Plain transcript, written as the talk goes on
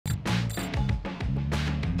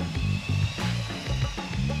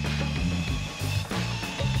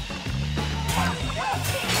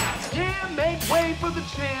made for the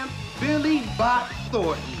champ, Billy Bot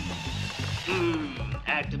Thornton.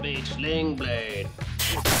 Activate Sling Blade.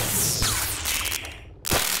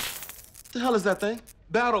 The hell is that thing?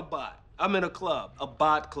 Battle Bot. I'm in a club, a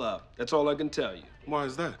bot club. That's all I can tell you. Why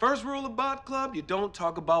is that? First rule of bot club, you don't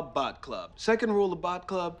talk about bot club. Second rule of bot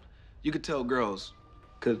club, you could tell girls,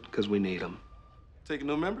 cause we need them. Taking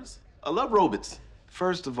no members? I love robots.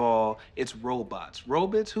 First of all, it's robots.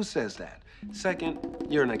 Robots? Who says that? Second,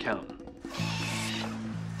 you're an accountant.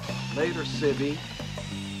 Later, Sibby.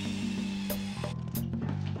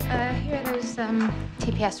 Here are those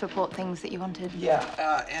TPS report things that you wanted.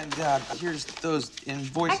 Yeah, and here's those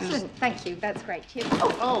invoices. Excellent, thank you. That's great. Here.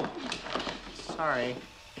 Oh, sorry.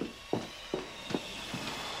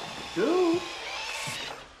 Dude.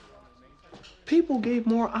 People gave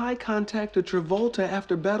more eye contact to Travolta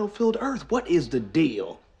after Battlefield Earth. What is the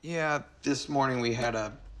deal? Yeah, this morning we had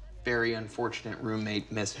a very unfortunate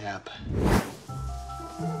roommate mishap.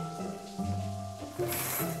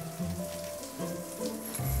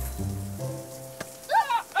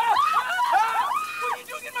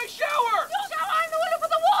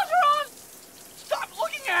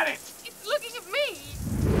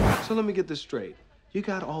 So let me get this straight. You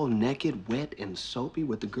got all naked, wet, and soapy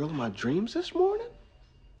with the girl of my dreams this morning?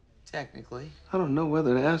 Technically. I don't know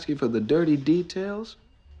whether to ask you for the dirty details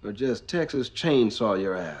or just Texas chainsaw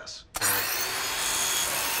your ass.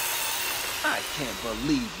 I can't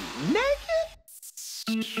believe you naked?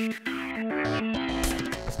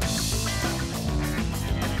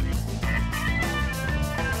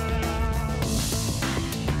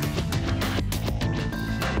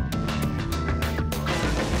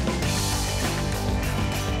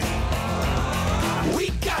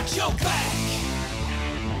 Your back.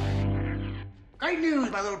 Great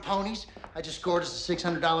news, my little ponies. I just scored us a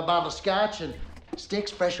 $600 bottle of scotch and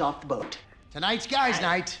sticks fresh off the boat. Tonight's guys'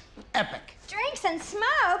 night, epic. Drinks and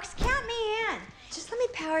smokes? Count me in. Just let me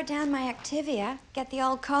power down my Activia, get the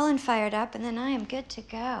old colon fired up, and then I am good to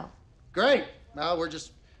go. Great. Well, we're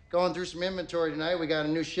just going through some inventory tonight. We got a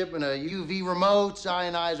new shipment of UV remotes,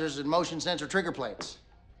 ionizers, and motion sensor trigger plates.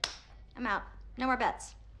 I'm out. No more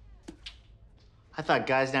bets. I thought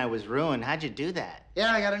Guys' Night was ruined. How'd you do that?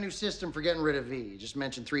 Yeah, I got a new system for getting rid of V. You just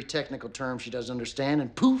mentioned 3 technical terms she doesn't understand,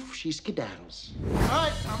 and poof, she skedaddles. All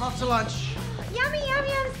right, I'm off to lunch. Yummy, yum,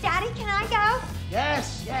 yums. Daddy, can I go?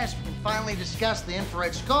 Yes, yes, we can finally discuss the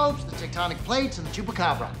infrared scopes, the tectonic plates, and the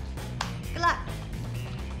chupacabra. Good luck.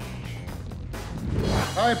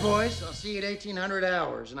 All right, boys, I'll see you at 1800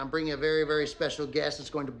 hours, and I'm bringing a very, very special guest that's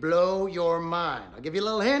going to blow your mind. I'll give you a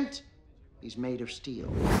little hint. He's made of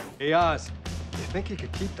steel. Hey, Oz, you think you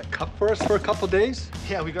could keep the cup for us for a couple days?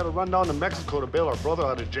 Yeah, we gotta run down to Mexico to bail our brother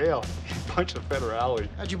out of jail. He punched a federale.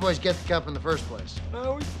 How'd you boys get the cup in the first place?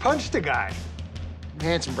 We punched a guy.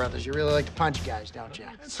 Hanson brothers, you really like to punch guys, don't you?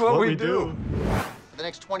 That's what we do. For the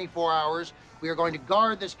next 24 hours, we are going to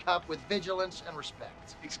guard this cup with vigilance and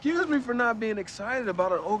respect. Excuse me for not being excited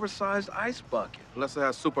about an oversized ice bucket. Unless it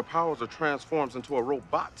has superpowers or transforms into a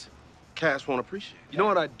robot. Cash won't appreciate it. You know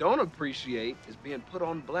what I don't appreciate is being put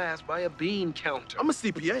on blast by a bean counter. I'm a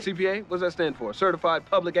CPA. CPA? What does that stand for? Certified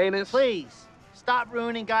Public Anus? Please, stop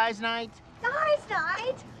ruining Guys' Night. Guys'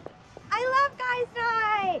 night? I love guys'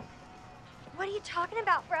 night. What are you talking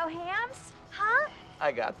about, bro hams? Huh?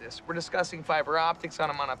 I got this. We're discussing fiber optics on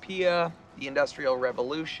Onomatopoeia, the Industrial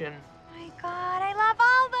Revolution. My God, I love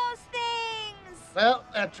all those things. Well,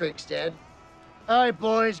 that trick's dead. All right,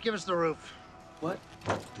 boys, give us the roof. What?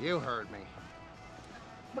 You heard me.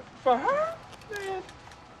 For her? Man.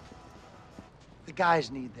 The guys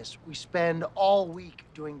need this. We spend all week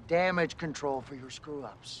doing damage control for your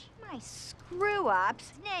screw-ups. My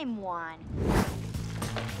screw-ups? Name one.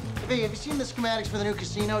 Hey, have you seen the schematics for the new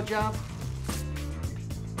casino job?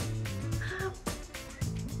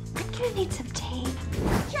 I'm gonna need some tape.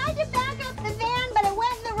 Tried to back up the van, but it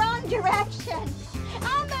went in the wrong direction.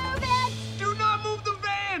 I'll move it. Do not move the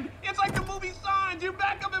van! It's like the movie Signs. You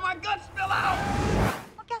back up and my guts spill out!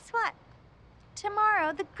 Well, guess what?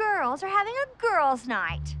 Tomorrow, the girls are having a girls'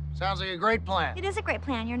 night. Sounds like a great plan. It is a great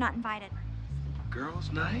plan. You're not invited.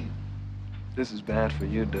 Girls' night? This is bad for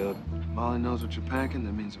you, dude. Molly knows what you're packing.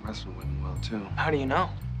 That means the rest of the women will, too. How do you know?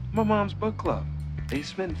 My mom's book club. They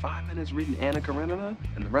spend 5 minutes reading Anna Karenina,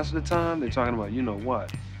 and the rest of the time, they're talking about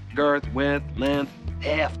you-know-what. Girth, width, length,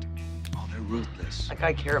 heft. Oh, they're ruthless. Like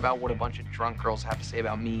I care about what a bunch of drunk girls have to say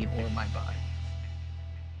about me or my body.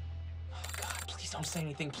 Oh, God, please don't say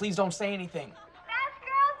anything. Please don't say anything. Best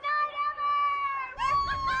girls' night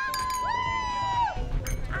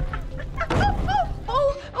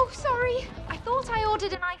ever! Oh, sorry. I thought I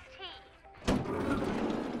ordered an iced tea.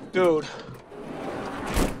 Dude.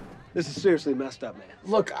 This is seriously messed up, man.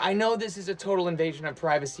 Look, I know this is a total invasion of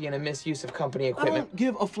privacy and a misuse of company I equipment. don't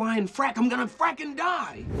give a flying frack. I'm gonna fracking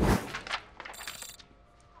die.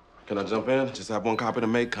 Can I jump in? Just have one copy to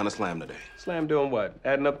make, kind of slam today. Slam doing what?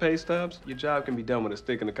 Adding up pay stubs? Your job can be done with a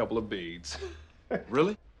stick and a couple of beads.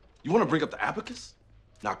 Really? You want to bring up the abacus?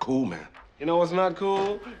 Not cool, man. You know what's not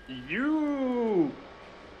cool? You.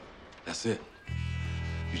 That's it.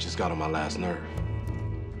 You just got on my last nerve.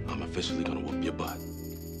 I'm officially gonna whoop your butt.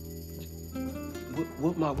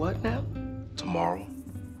 Whoop my what now? Tomorrow,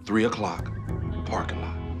 3 o'clock, parking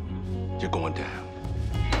lot. You're going down.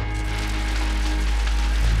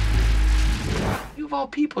 You of all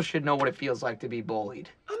people should know what it feels like to be bullied.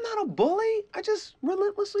 I'm not a bully. I just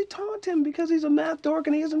relentlessly taunt him because he's a math dork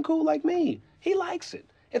and he isn't cool like me. He likes it.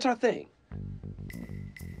 It's our thing.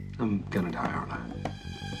 I'm gonna die, aren't I?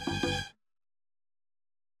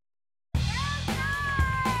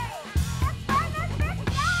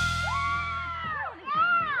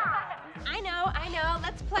 I know.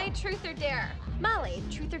 Let's play Truth or Dare. Molly,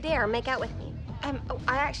 Truth or Dare, make out with me.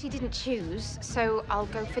 I actually didn't choose, so I'll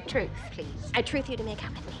go for truth, please. I truth you to make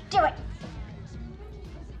out with me. Do it.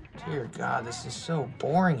 Dear God, this is so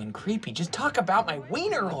boring and creepy. Just talk about my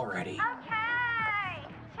wiener already. Okay.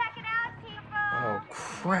 Check it out, people. Oh,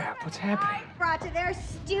 crap. What's happening? Brought to their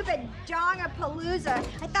stupid Dongapalooza.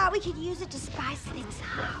 I thought we could use it to spice things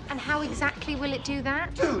up. And how exactly will it do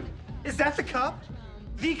that? Dude, is that the cup?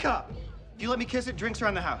 The cup. If you let me kiss it, drinks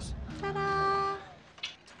around the house. Ta-da.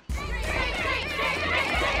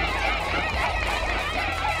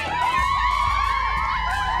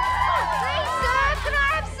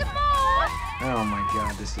 Oh, my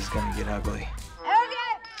God, this is gonna get ugly.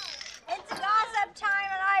 Okay, it's gossip time,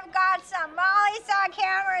 and I've got some Molly saw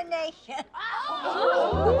Cameron naked.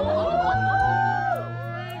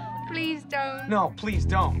 Please don't. No, please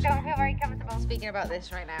don't. Don't feel very comfortable speaking about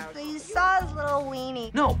this right now. You saw his little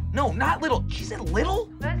weenie. No, not little. She said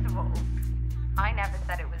little? First of all, I never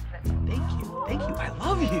said it was little. Thank you. I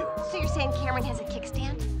love you. So you're saying Cameron has a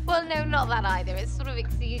kickstand? Well, no, not that either. It's sort of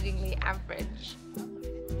exceedingly average.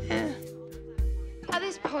 At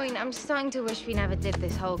this point, I'm starting to wish we never did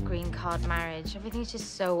this whole green card marriage. Everything's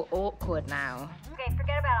just so awkward now. Okay,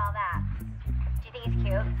 forget about all that. Do you think he's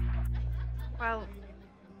cute? Well,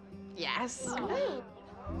 yes.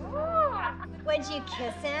 Would you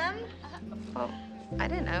kiss him? Well, I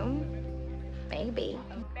don't know. Maybe.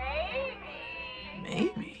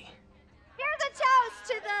 Maybe. Here's a toast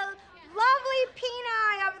to the lovely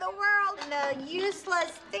peni of the world and the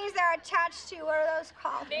useless things they're attached to. What are those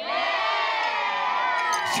called?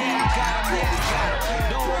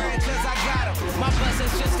 Don't worry, cause I got him. My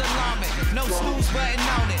blessing's just alarming. No snooze button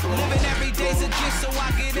on it. Living every day's a gift, so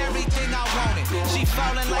I get everything I wanted. She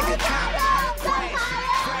falling like a cop.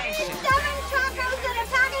 Crashing. 7 tacos and a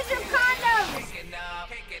package of condoms.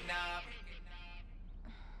 Picking up.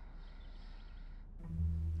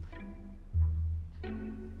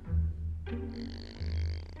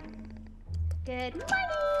 Good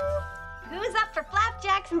morning. Who's up for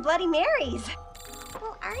flapjacks and Bloody Marys?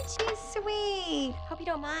 Well, aren't you sweet? Hope you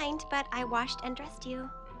don't mind, but I washed and dressed you.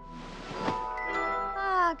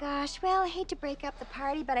 Oh, gosh. Well, I hate to break up the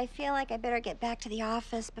party, but I feel like I better get back to the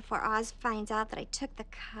office before Oz finds out that I took the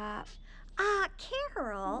cup.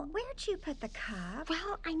 Carol, where'd you put the cup?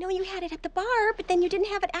 Well, I know you had it at the bar, but then you didn't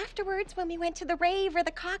have it afterwards when we went to the rave or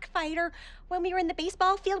the cockfight or when we were in the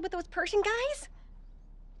baseball field with those Persian guys.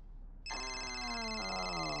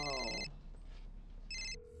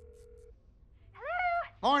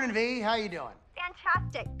 Morning, V. How you doing?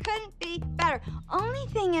 Fantastic. Couldn't be better. Only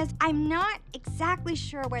thing is, I'm not exactly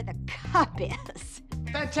sure where the cup is.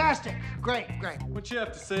 Fantastic. Great. What you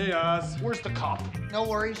have to say, Oz? Where's the cup? No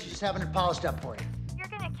worries. Just having it polished up for you. You're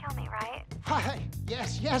gonna kill me, right? Hi.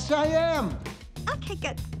 Yes, I am. Okay,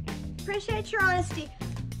 good. Appreciate your honesty.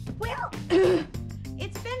 Well,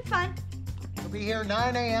 it's been fun. We'll be here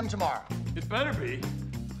 9 a.m. tomorrow. It better be.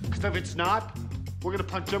 Because if it's not, we're gonna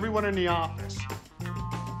punch everyone in the office.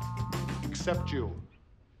 Except you.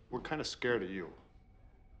 We're kind of scared of you.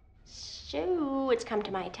 So, it's come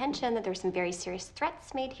to my attention that there were some very serious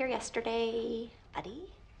threats made here yesterday, buddy.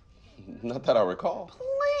 Not that I recall.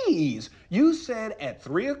 Please. You said at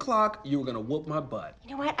 3 o'clock you were gonna whoop my butt.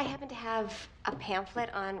 You know what? I happen to have a pamphlet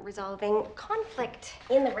on resolving conflict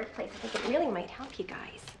in the workplace. I think it really might help you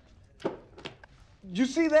guys. You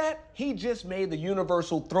see that? He just made the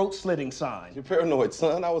universal throat-slitting sign. You're paranoid,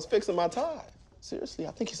 son. I was fixing my tie. Seriously,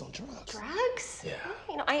 I think he's on drugs. Drugs? Yeah.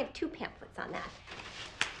 You know, I have 2 pamphlets on that.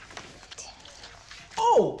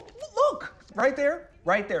 Oh, look! Right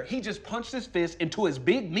there. He just punched his fist into his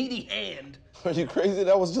big, meaty hand. Are you crazy?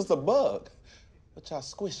 That was just a bug. Which I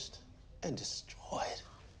squished. and destroyed.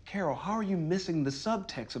 Carol, how are you missing the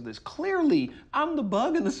subtext of this? Clearly, I'm the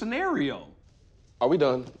bug in the scenario. Are we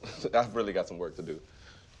done? I've really got some work to do.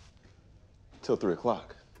 Till 3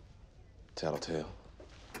 o'clock. Tattletale.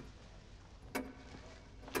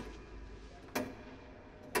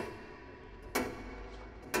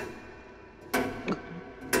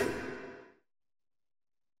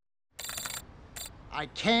 I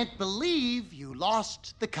can't believe you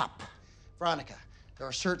lost the cup. Veronica, there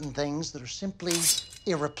are certain things that are simply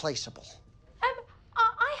irreplaceable. I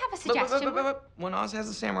have a suggestion. When Oz has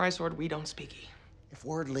a samurai sword, we don't speaky. If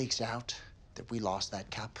word leaks out that we lost that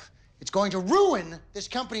cup, it's going to ruin this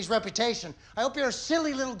company's reputation. I hope your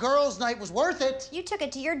silly little girls' night was worth it. You took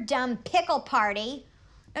it to your dumb pickle party.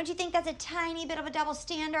 Don't you think that's a tiny bit of a double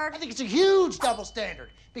standard? I think it's a huge double standard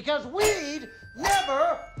because we'd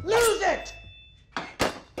never lose it.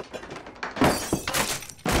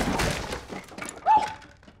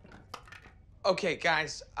 Okay,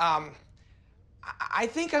 guys, I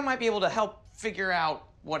think I might be able to help figure out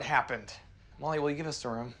what happened. Molly, will you give us the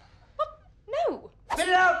room? No. Spit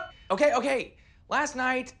it out! Okay. Last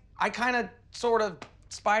night, I kind of, sort of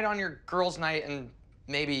spied on your girls' night and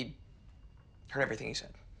maybe heard everything you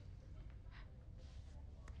said.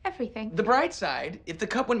 Everything. The bright side, if the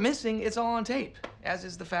cup went missing, it's all on tape, as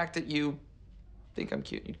is the fact that you think I'm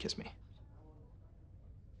cute and you'd kiss me.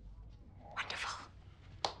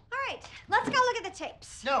 All right, let's go look at the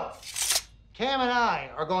tapes. No. Cam and I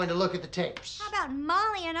are going to look at the tapes. How about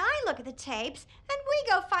Molly and I look at the tapes and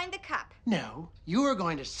we go find the cup? No, you are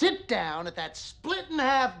going to sit down at that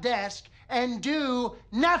split-in-half desk and do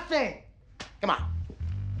nothing. Come on.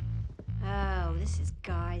 Oh, this is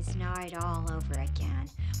guys' night all over again.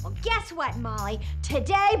 Well, guess what, Molly?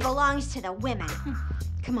 Today belongs to the women.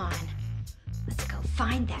 Come on, let's go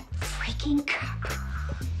find that freaking cup.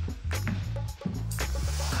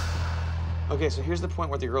 Okay, so here's the point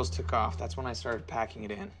where the girls took off. That's when I started packing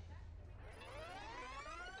it in.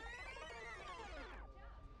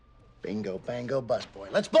 Bingo, bango,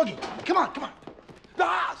 busboy. Let's boogie. Come on.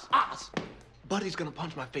 Oz! Buddy's gonna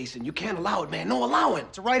punch my face in. You can't allow it, man. No allowing.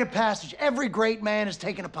 It's a rite of passage. Every great man has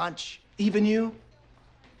taken a punch. Even you?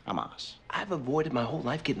 I'm Oz. I've avoided my whole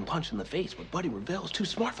life getting punched in the face, but Buddy Revell's too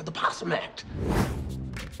smart for the possum act.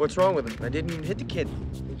 What's wrong with him? I didn't even hit the kid.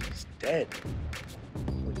 He's dead.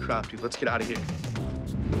 Holy crap, dude. Let's get out of here.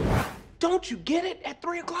 Don't you get it? At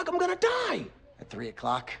 3 o'clock, I'm gonna die. At 3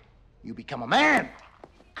 o'clock, you become a man.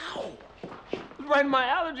 Ow! Right in my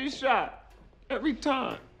allergy shot. Every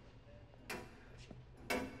time.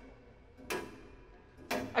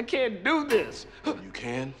 I can't do this. You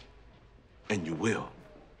can, and you will.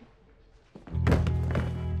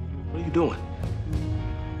 What are you doing?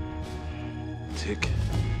 Tick,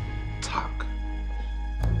 tock.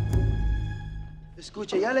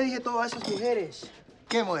 Escucha, ya le dije todo a esas mujeres.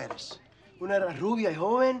 ¿Qué mujeres? Una era rubia y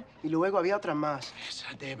joven, y luego había otra más. Esa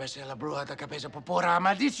debe ser la bruja de cabeza popora.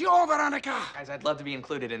 ¡Maldición, Veronica! Guys, I'd love to be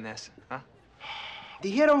included in this, huh?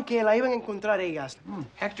 Dijeron que la iban a encontrar ellas.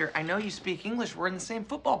 Hector, I know you speak English. We're in the same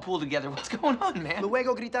football pool together. What's going on, man?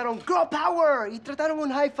 Luego gritaron, "Girl power!" y trataron un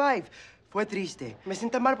high five. Fue triste. Me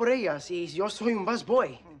siento mal por ellas, y yo soy un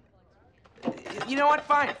busboy. You know what?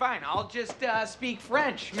 Fine. I'll just speak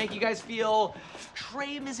French. Make you guys feel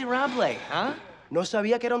très miserable, huh? No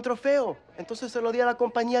sabía que era un trofeo. Entonces se lo di a la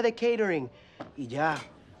compañía de catering. Y ya.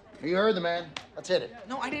 You heard the man. Let's hit it.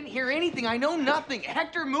 No, I didn't hear anything. I know nothing.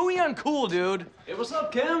 Hector, muy uncool, dude. Hey, what's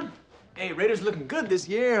up, Cam? Hey, Raiders looking good this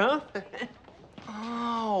year, huh?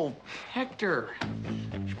 Oh, Hector.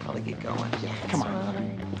 Should probably get going. Yeah, come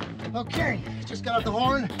on. Okay, just got off the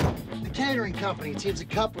horn. The catering company. It seems the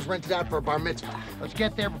cup was rented out for a bar mitzvah. Let's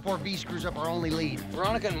get there before V screws up our only lead.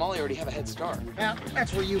 Veronica and Molly already have a head start. Now,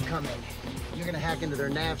 that's where you come in. You're gonna hack into their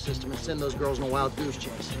nav system and send those girls on a wild goose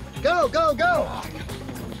chase. Go, go, go!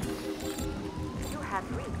 You have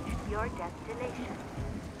reached your destination.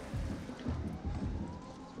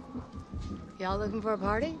 Y'all looking for a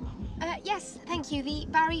party? Yes, thank you. The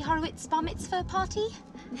Barry Horowitz bar mitzvah party.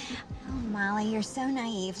 Oh, Molly, you're so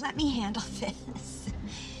naive. Let me handle this.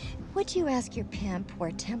 Would you ask your pimp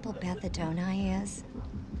where Temple Beth Adonai is?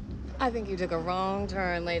 I think you took a wrong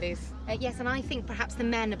turn, ladies. Yes, and I think perhaps the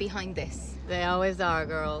men are behind this. They always are,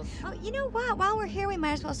 girls. Oh, you know what? While we're here, we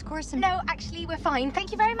might as well score some... No, actually, we're fine.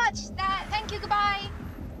 Thank you very much. Thank you, goodbye.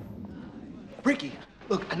 Ricky,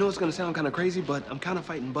 Look, I know it's gonna sound kind of crazy, but I'm kind of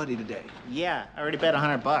fighting Buddy today. Yeah, I already bet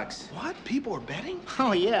 $100. What? People are betting?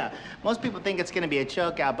 Oh, yeah. Most people think it's gonna be a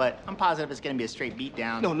chokeout, but I'm positive it's gonna be a straight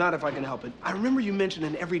beatdown. No, not if I can help it. I remember you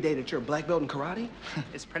mentioning every day that you're a black belt in karate.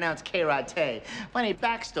 It's pronounced karate. Funny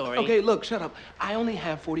backstory. Okay, look, shut up. I only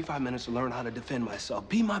have 45 minutes to learn how to defend myself.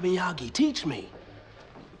 Be my Miyagi. Teach me.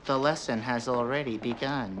 The lesson has already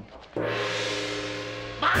begun.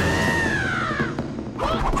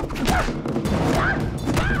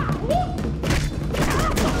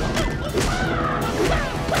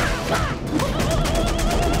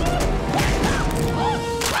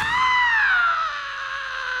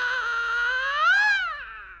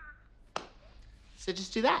 So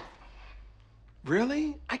just do that.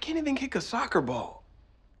 Really? I can't even kick a soccer ball.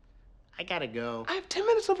 I gotta go. I have 10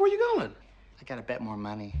 minutes left. Where you going? I gotta bet more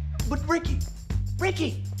money. But Ricky!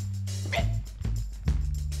 Ricky!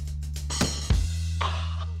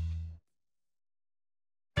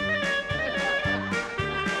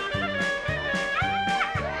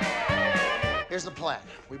 Here's the plan.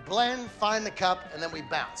 We blend, find the cup, and then we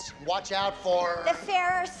bounce. Watch out for... The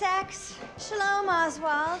fairer sex. Shalom,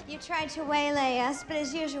 Oswald. You tried to waylay us, but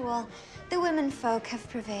as usual, the women folk have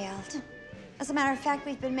prevailed. As a matter of fact,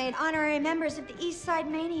 we've been made honorary members of the East Side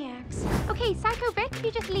Maniacs. Okay, Psycho Vic,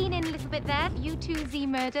 you just lean in a little bit there. You two Z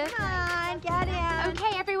murder. Come on, get him.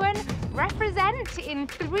 Okay, everyone, represent in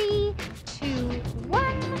 3, 2,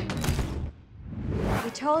 1. We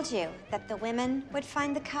told you that the women would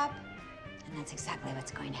find the cup, and that's exactly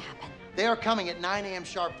what's going to happen. They are coming at 9 a.m.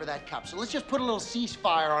 sharp for that cup, so let's just put a little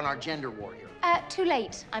ceasefire on our gender war here. Too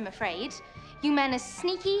late, I'm afraid. You men are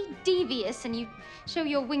sneaky, devious, and you show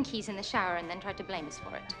your winkies in the shower and then try to blame us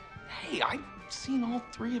for it. Hey, I've seen all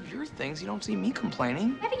 3 of your things. You don't see me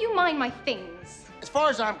complaining. Never you mind my things. As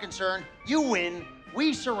far as I'm concerned, you win,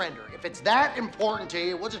 we surrender. If it's that important to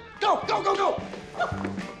you, we'll just go, go, go, go!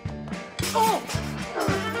 Oh!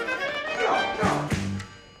 No.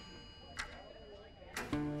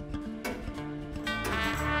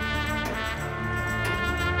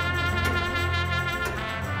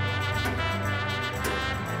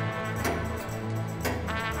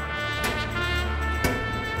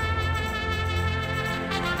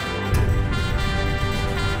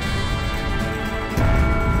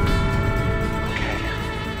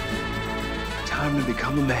 Time to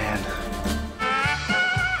become a man.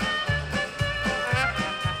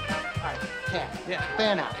 All right, Cat,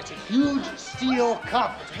 fan out. It's a huge steel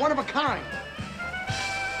cup. It's one of a kind.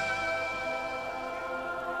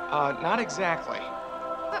 Not exactly.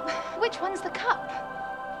 Which one's the cup?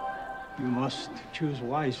 You must choose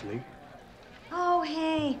wisely. Oh,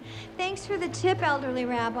 hey. Thanks for the tip, elderly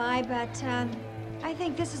rabbi, but I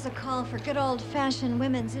think this is a call for good old-fashioned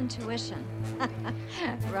women's intuition.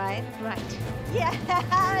 Right? Right. Yes!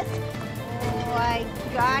 Oh, I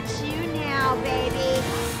got you now, baby.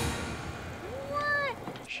 What?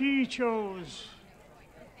 She chose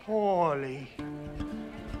poorly.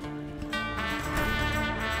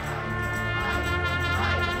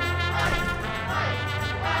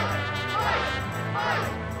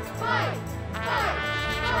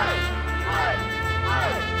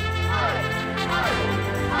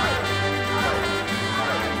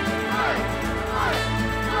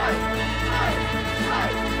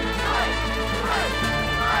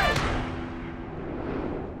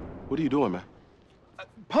 What are you doing, man?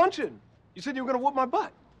 Punching. You said you were gonna whoop my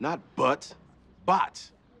butt. Not butt, bot.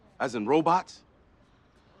 As in robot.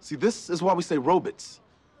 See, this is why we say robots.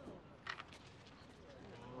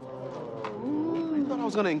 You thought I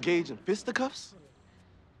was gonna engage in fisticuffs?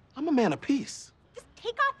 I'm a man of peace. Just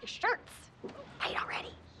take off your shirts. Right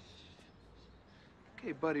already.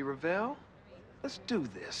 Okay, Buddy Ravel, let's do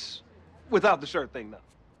this. Without the shirt thing, though.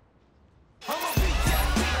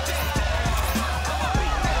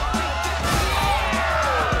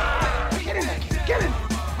 Get in there, kid. Get in.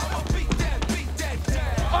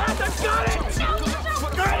 Arthur, got it!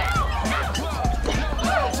 Got it!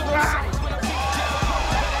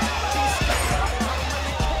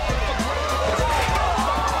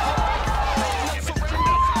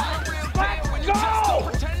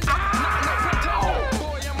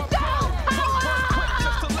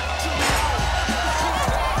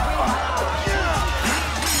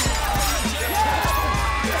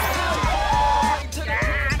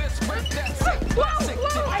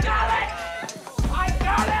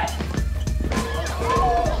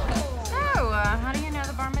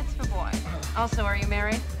 Also, are you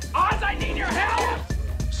married? Oz, I need your help!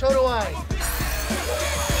 So do I.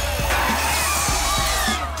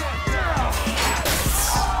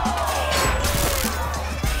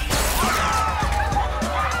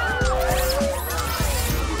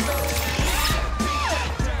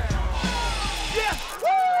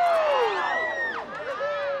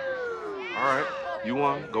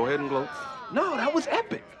 ahead and gloat. No, that was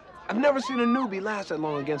epic. I've never seen a newbie last that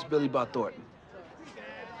long against Billy Bob Thornton.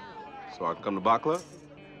 So I can come to Bot Club?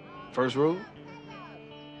 First rule?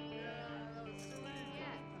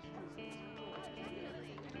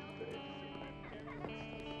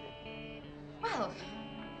 Well,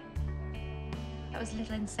 that was a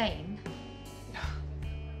little insane.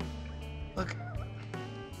 Look,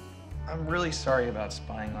 I'm really sorry about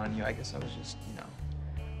spying on you. I guess I was just, you know,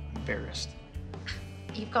 embarrassed.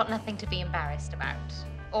 You've got nothing to be embarrassed about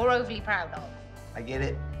or overly proud of. I get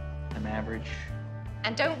it. I'm average.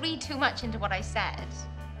 And don't read too much into what I said.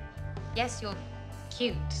 Yes, you're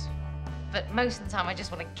cute, but most of the time I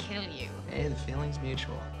just want to kill you. Hey, the feeling's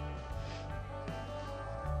mutual.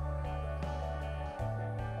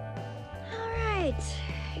 All right,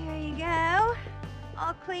 here you go.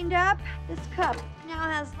 All cleaned up. This cup now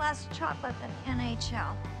has less chocolate than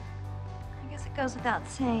NHL. I guess it goes without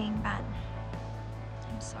saying, but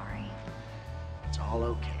I'm sorry. It's all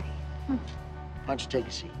okay. Why don't you take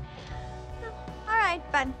a seat? All right,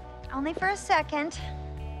 but only for a second.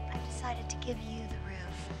 I've decided to give you the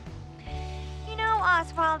roof. You know,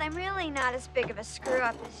 Oswald, I'm really not as big of a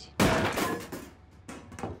screw-up as you...